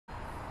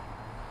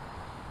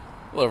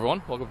Hello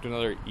everyone, welcome to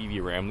another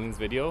EV Ramblings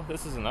video.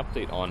 This is an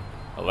update on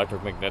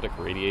electromagnetic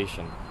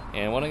radiation.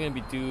 And what I'm going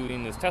to be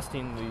doing is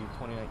testing the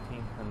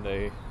 2019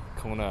 Hyundai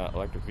Kona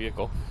electric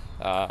vehicle.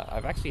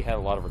 I've actually had a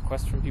lot of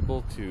requests from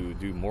people to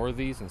do more of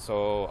these, and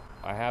so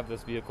I have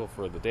this vehicle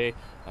for the day.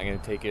 I'm going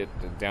to take it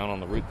down on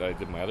the route that I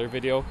did my other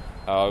video.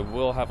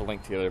 We'll have a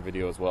link to the other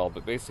video as well,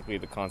 but basically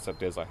the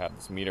concept is I have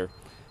this meter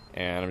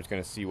and I'm just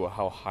going to see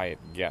how high it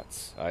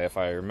gets. If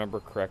I remember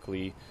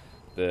correctly,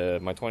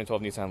 my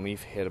 2012 Nissan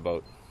Leaf hit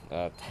about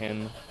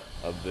 10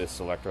 of this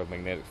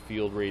electromagnetic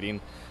field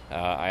rating.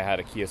 I had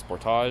a Kia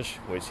Sportage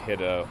which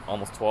hit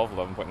almost 12,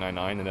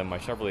 11.99, and then my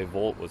Chevrolet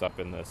Volt was up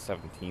in the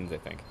 17s, I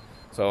think.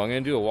 So I'm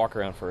going to do a walk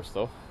around first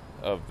though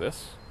of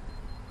this,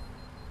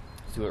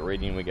 see what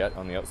rating we get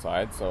on the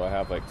outside. So I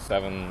have like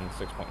 7,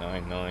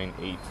 6.9, 9,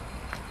 8,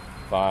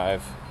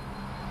 5.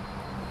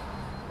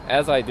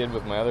 As I did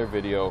with my other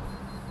video,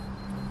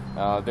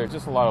 there's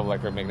just a lot of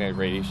electromagnetic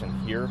radiation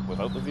here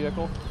without the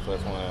vehicle, so I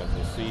just wanted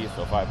to see.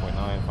 So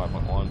 5.9,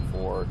 5.1,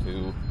 4,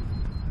 2,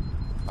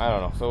 I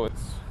don't know, so it's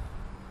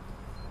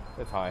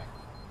high.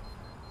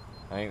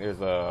 I think there's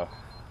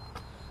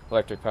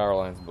electric power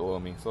lines below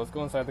me, so let's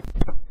go inside the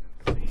car.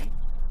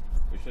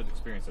 We should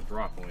experience a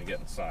drop when we get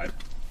inside,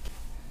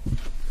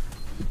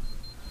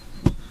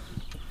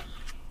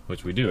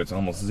 which we do. It's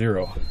almost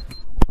zero.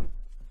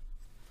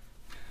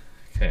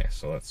 Okay,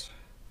 so let's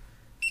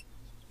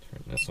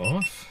turn this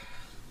off.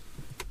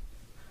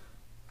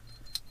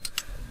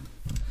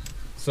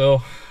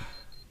 So,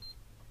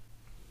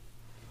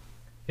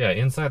 yeah,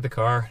 inside the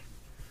car,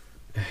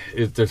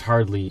 there's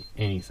hardly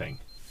anything.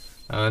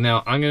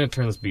 Now, I'm going to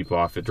turn this beep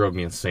off. It drove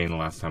me insane the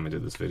last time I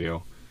did this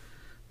video,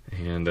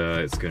 and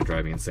it's going to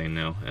drive me insane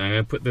now. And I'm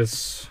going to put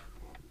this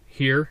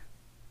here.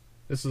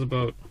 This is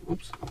about,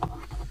 oops.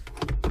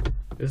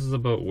 This is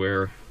about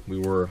where we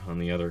were on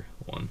the other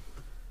one.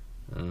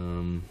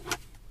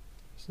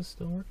 Is this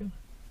still working?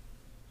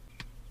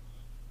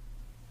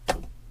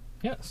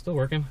 Yeah, it's still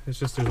working. It's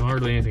just there's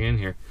hardly anything in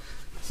here.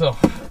 So,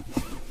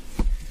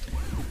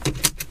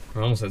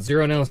 we're almost at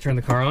zero now. Let's turn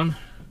the car on.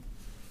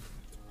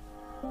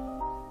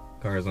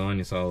 Car is on.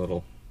 You saw a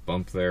little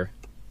bump there.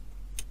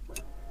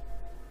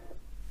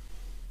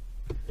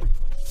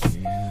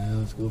 Yeah,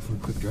 let's go for a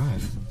quick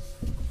drive.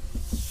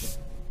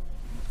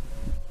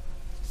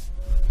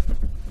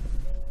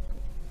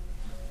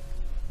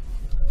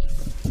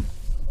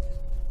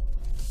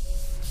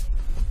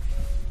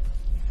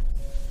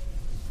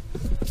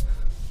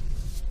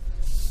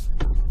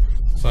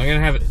 So I'm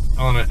gonna have it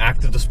on an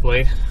active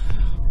display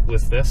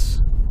with this,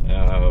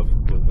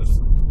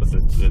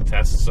 with the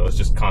test. So it's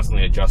just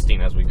constantly adjusting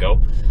as we go.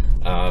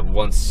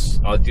 Once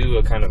I'll do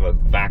a kind of a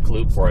back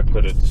loop where I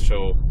put it to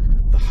show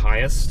the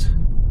highest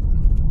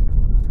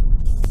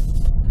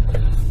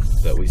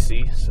that we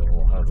see. So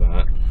we'll have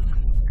that.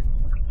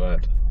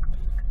 But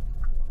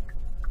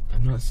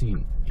I'm not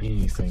seeing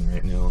anything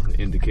right now that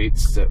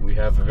indicates that we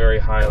have a very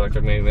high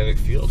electromagnetic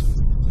field.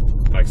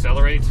 If I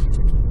accelerate,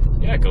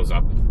 yeah, it goes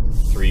up.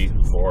 3,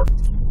 4,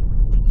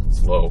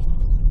 it's low,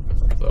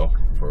 so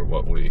for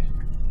what we're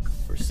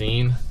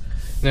seeing.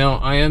 Now,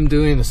 I am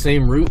doing the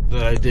same route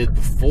that I did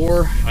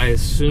before. I'm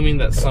assuming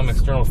that some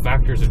external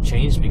factors have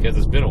changed because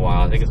it's been a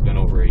while. I think it's been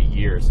over a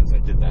year since I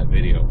did that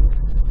video.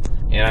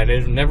 And I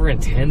never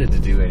intended to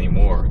do any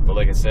more, but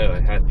like I said, I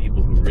had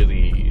people who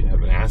really have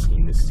been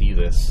asking to see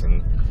this,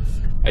 and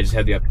I just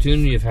had the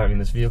opportunity of having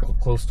this vehicle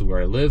close to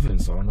where I live,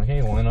 and so I'm like,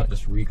 hey, why not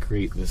just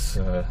recreate this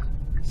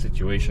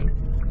situation?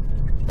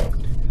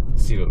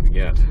 Let's see what we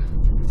get.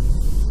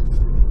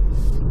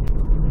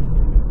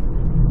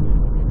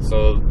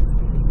 So,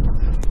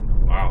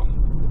 wow.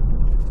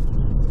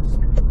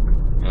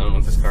 I don't know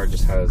if this car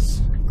just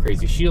has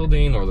crazy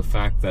shielding or the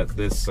fact that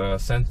this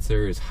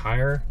sensor is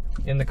higher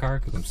in the car,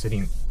 because I'm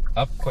sitting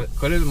up quite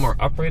a bit more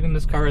upright in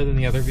this car than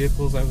the other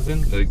vehicles I was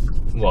in.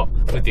 Well,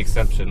 with the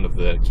exception of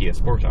the Kia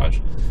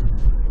Sportage.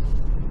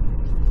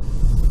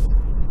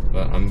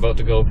 But I'm about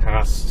to go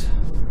past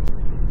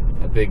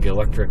a big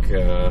electric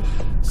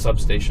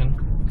substation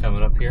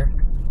coming up here,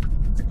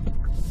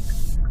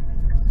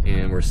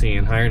 and we're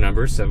seeing higher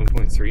numbers,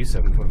 7.3,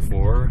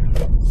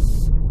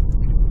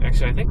 7.4.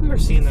 Actually, I think we were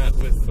seeing that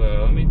with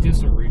let me do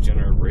some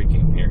regenerative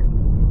braking here.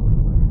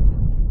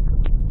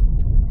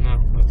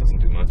 No, that doesn't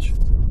do much,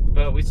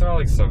 but we saw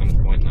like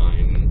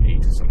 7.9,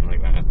 8, something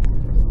like that.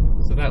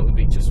 So that would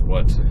be just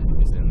what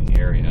is in the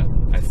area,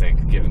 I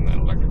think, given that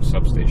electric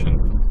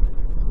substation.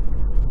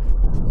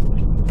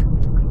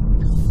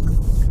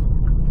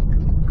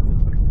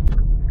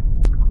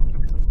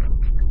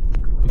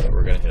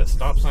 We're gonna hit a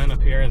stop sign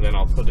up here, and then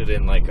I'll put it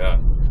in like a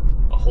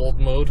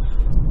hold mode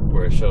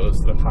where it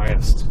shows the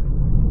highest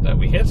that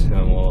we hit,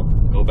 and we'll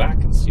go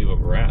back and see what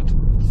we're at.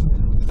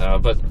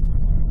 But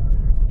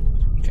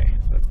okay,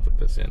 let's put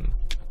this in.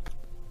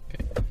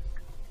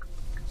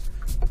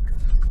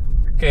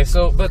 Okay,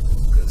 so but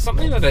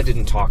something that I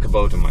didn't talk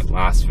about in my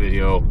last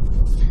video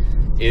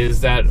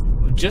is that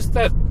just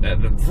that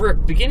at the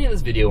beginning of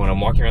this video, when I'm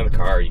walking around the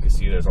car, you can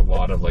see there's a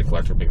lot of like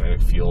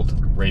electromagnetic field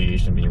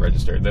radiation being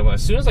registered. Then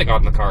as soon as I got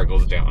in the car, it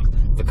goes down.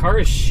 the car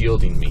is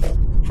shielding me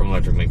from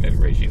electromagnetic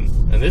radiation.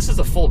 And this is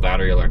a full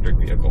battery electric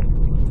vehicle.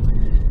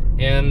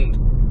 And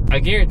I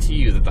guarantee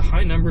you that the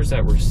high numbers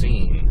that we're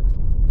seeing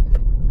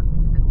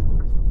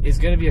is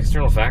going to be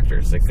external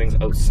factors, like things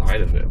outside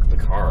of it, the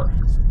car.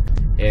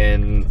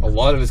 And a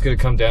lot of it's going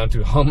to come down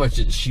to how much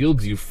it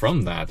shields you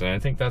from that. And I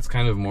think that's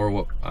kind of more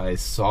what I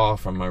saw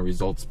from my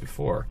results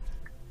before.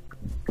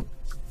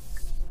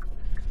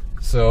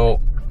 So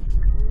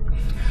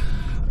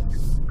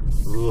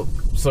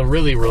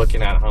really we're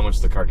looking at how much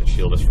the car can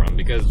shield us from,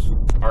 because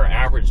our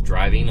average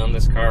driving on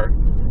this car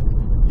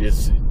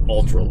is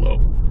ultra low.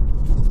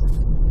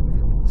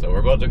 So we're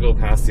about to go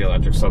past the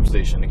electric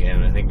substation again,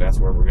 and I think that's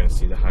where we're going to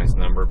see the highest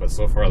number, but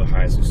so far the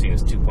highest we've seen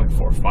is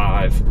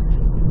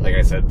 2.45. Like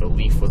I said, the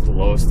Leaf was the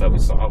lowest that we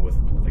saw, with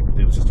like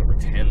it was just over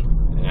 10,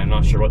 and I'm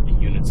not sure what the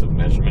units of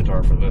measurement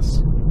are for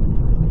this.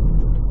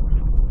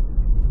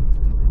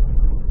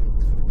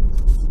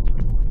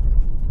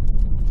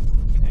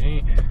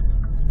 Okay.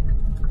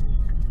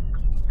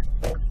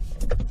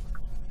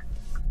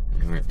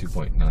 We're at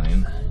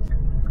 2.9.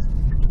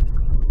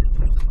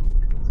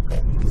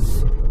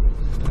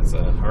 That's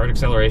a hard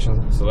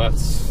acceleration, so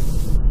that's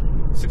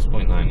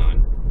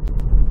 6.99.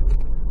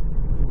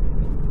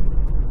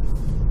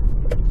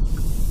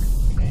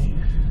 Okay.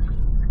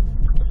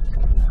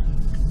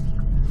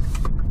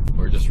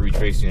 We're just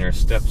retracing our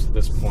steps at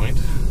this point.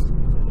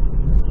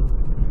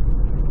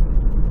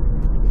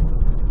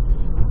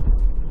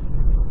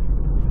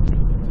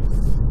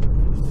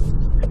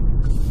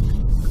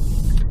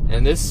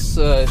 And this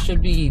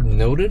should be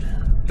noted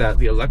that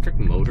the electric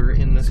motor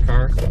in this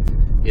car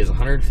is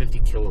 150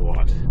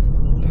 kilowatt.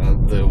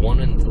 The one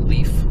in the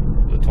Leaf,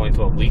 the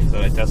 2012 Leaf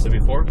that I tested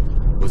before,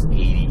 was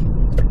 80.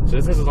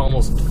 So this is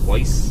almost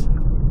twice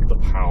the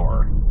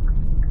power.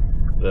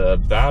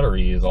 The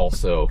battery is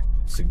also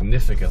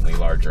significantly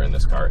larger in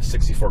this car. It's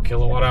 64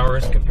 kilowatt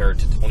hours compared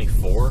to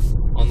 24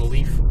 on the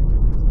Leaf.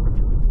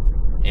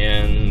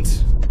 And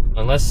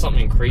unless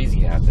something crazy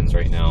happens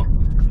right now,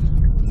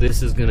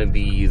 this is going to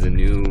be the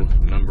new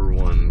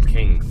 #1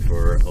 king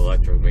for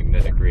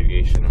electromagnetic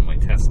radiation in my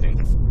testing,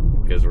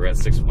 because we're at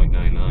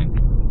 6.99.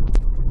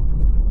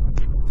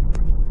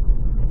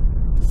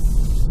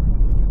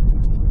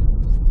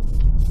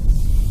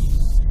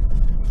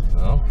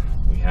 Well,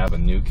 we have a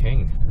new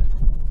king,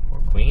 or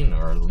queen,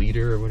 or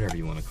leader, or whatever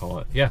you want to call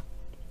it. Yeah,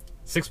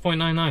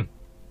 6.99.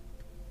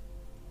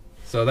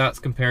 So that's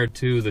compared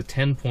to the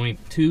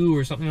 10.2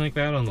 or something like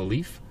that on the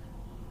Leaf.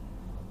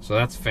 So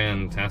that's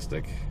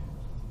fantastic.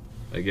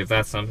 Like, if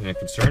that's something of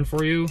concern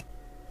for you,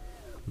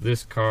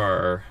 this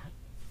car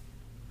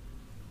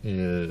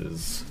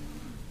is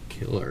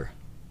killer.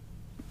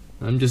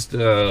 I'm just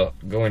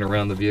going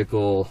around the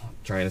vehicle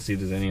trying to see if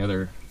there's any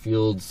other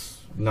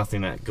fields.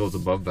 Nothing that goes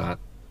above that.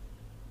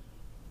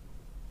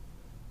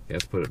 Okay,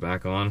 let's put it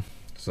back on.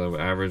 So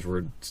average,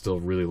 we're still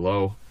really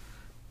low.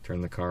 Turn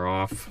the car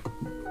off.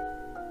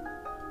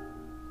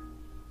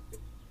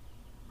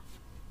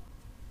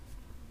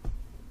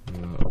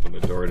 Open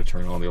the door to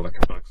turn all the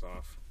electronics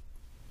off.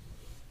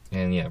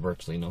 And yeah,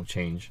 virtually no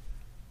change.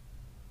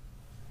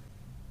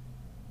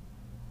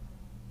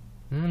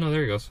 No,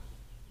 there he goes.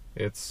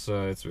 It's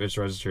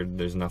registered.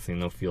 There's nothing,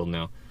 no field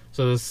now.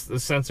 So this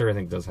sensor, I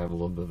think, does have a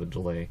little bit of a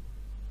delay.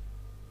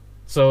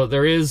 So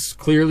there is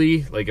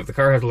clearly, like, if the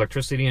car has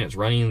electricity and it's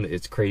running,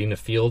 it's creating a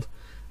field,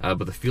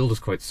 but the field is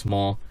quite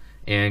small.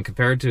 And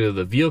compared to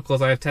the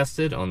vehicles I've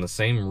tested on the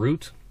same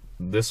route,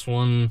 this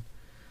one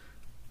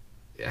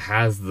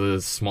has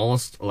the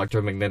smallest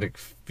electromagnetic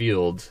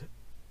field,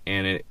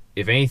 and it,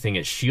 if anything,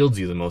 it shields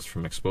you the most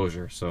from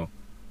exposure. So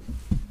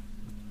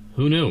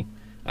who knew?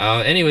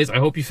 Anyways, I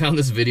hope you found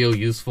this video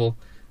useful.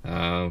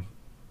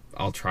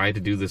 I'll try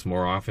to do this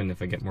more often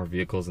if I get more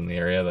vehicles in the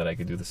area that I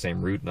could do the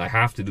same route. And I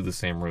have to do the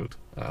same route,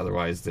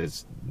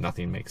 otherwise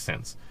nothing makes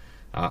sense.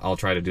 I'll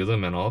try to do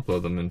them and I'll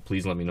upload them, and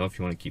please let me know if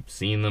you want to keep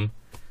seeing them.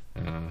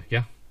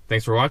 Yeah,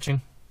 thanks for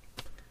watching.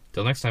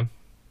 Till next time.